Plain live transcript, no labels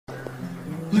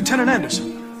Lieutenant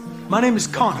Anderson. My name is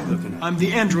Connor. I'm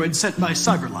the android sent by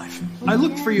CyberLife. I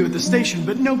looked for you at the station,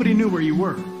 but nobody knew where you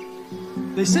were.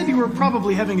 They said you were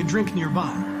probably having a drink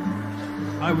nearby.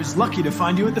 I was lucky to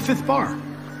find you at the 5th bar.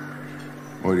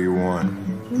 What do you want?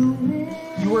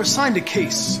 You were assigned a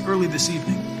case early this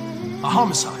evening. A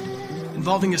homicide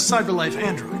involving a CyberLife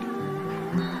android.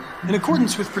 In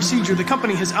accordance with procedure, the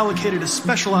company has allocated a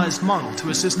specialized model to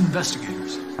assist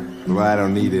investigators. Well, I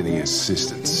don't need any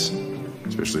assistance.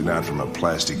 Especially not from a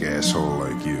plastic asshole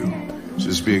like you.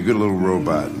 Just be a good little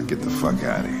robot and get the fuck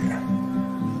out of here.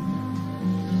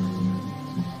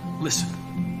 Listen,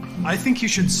 I think you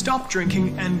should stop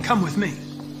drinking and come with me.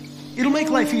 It'll make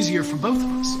life easier for both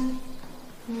of us.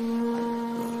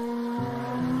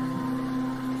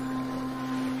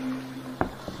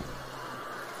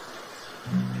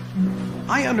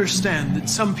 I understand that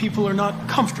some people are not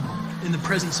comfortable in the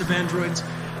presence of androids,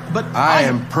 but I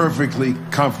am perfectly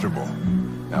comfortable.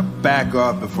 Now back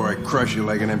off before I crush you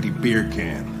like an empty beer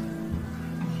can.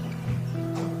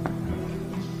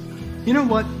 You know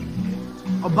what?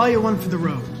 I'll buy you one for the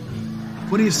road.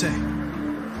 What do you say?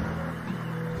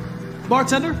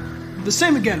 Bartender, the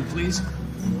same again, please.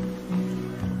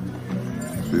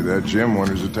 See, that Jim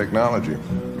wonders at technology.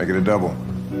 Make it a double.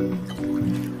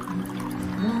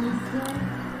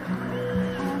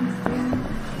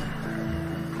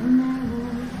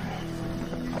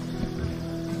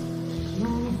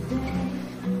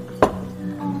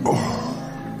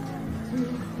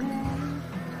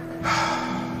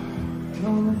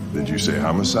 Did you say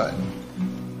homicide?